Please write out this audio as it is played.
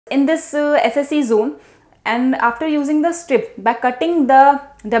in this SSE zone, and after using the strip, by cutting the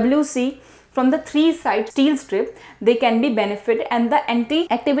WC from the 3 side steel strip, they can be benefited, and the anti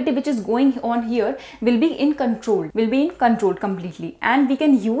activity which is going on here will be in control, completely, and we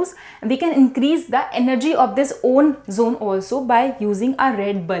can increase the energy of this own zone also by using a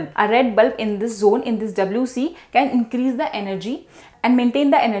red bulb. A red bulb in this zone, in this WC, can increase the energy and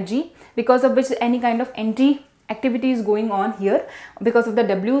maintain the energy, because of which any kind of anti activity is going on here because of the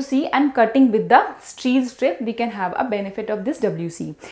WC, and cutting with the steel strip we can have a benefit of this WC.